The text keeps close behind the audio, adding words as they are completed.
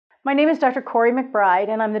My name is Dr. Cori McBride,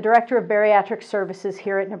 and I'm the Director of Bariatric Services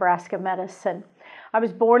here at Nebraska Medicine. I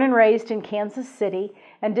was born and raised in Kansas City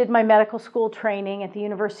and did my medical school training at the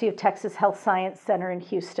University of Texas Health Science Center in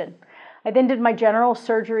Houston. I then did my general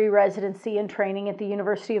surgery residency and training at the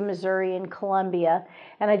University of Missouri in Columbia,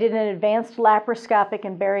 and I did an advanced laparoscopic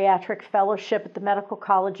and bariatric fellowship at the Medical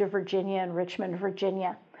College of Virginia in Richmond,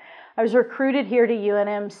 Virginia. I was recruited here to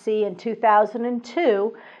UNMC in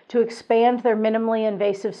 2002 to expand their minimally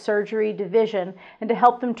invasive surgery division and to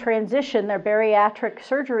help them transition their bariatric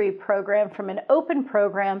surgery program from an open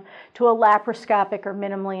program to a laparoscopic or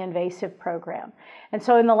minimally invasive program. And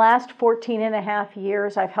so in the last 14 and a half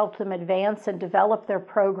years, I've helped them advance and develop their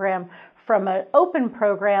program from an open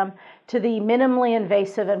program to the minimally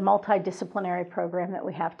invasive and multidisciplinary program that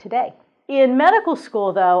we have today. In medical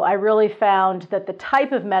school, though, I really found that the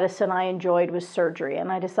type of medicine I enjoyed was surgery, and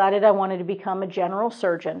I decided I wanted to become a general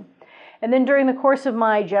surgeon. And then during the course of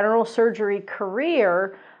my general surgery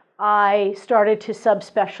career, I started to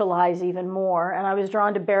subspecialize even more, and I was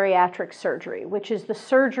drawn to bariatric surgery, which is the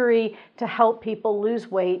surgery to help people lose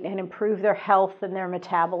weight and improve their health and their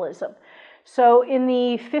metabolism. So in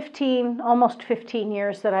the almost 15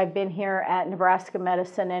 years that I've been here at Nebraska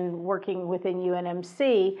Medicine and working within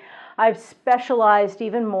UNMC, I've specialized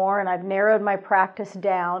even more and I've narrowed my practice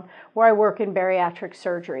down where I work in bariatric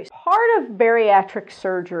surgery. Part of bariatric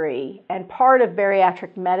surgery and part of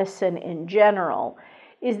bariatric medicine in general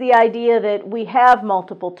is the idea that we have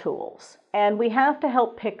multiple tools and we have to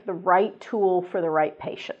help pick the right tool for the right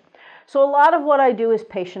patient. So a lot of what I do is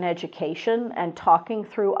patient education and talking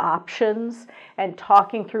through options and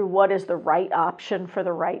talking through what is the right option for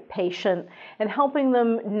the right patient and helping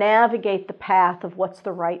them navigate the path of what's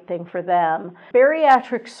the right thing for them.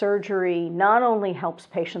 Bariatric surgery not only helps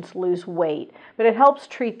patients lose weight, but it helps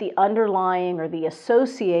treat the underlying or the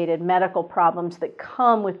associated medical problems that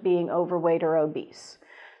come with being overweight or obese.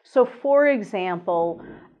 So for example,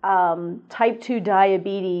 type 2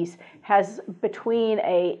 diabetes has between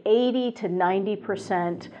a 80 to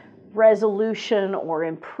 90% resolution or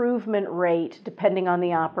improvement rate depending on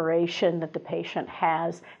the operation that the patient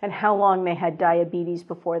has and how long they had diabetes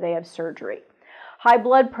before they have surgery. High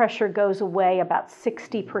blood pressure goes away about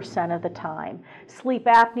 60% of the time. Sleep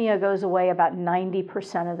apnea goes away about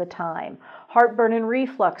 90% of the time. Heartburn and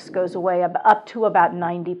reflux goes away up to about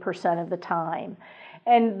 90% of the time.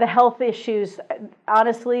 And the health issues,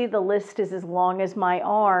 honestly, the list is as long as my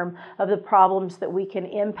arm of the problems that we can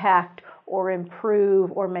impact or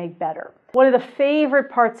improve or make better. One of the favorite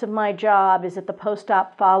parts of my job is at the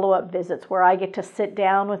post-op follow-up visits where I get to sit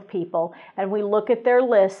down with people and we look at their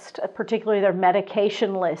list, particularly their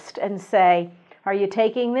medication list, and say, are you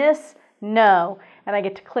taking this? No. And I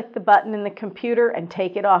get to click the button in the computer and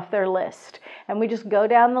take it off their list. And we just go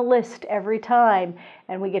down the list every time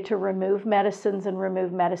and we get to remove medicines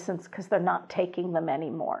because they're not taking them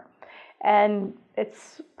anymore. And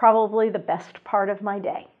it's probably the best part of my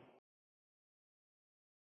day.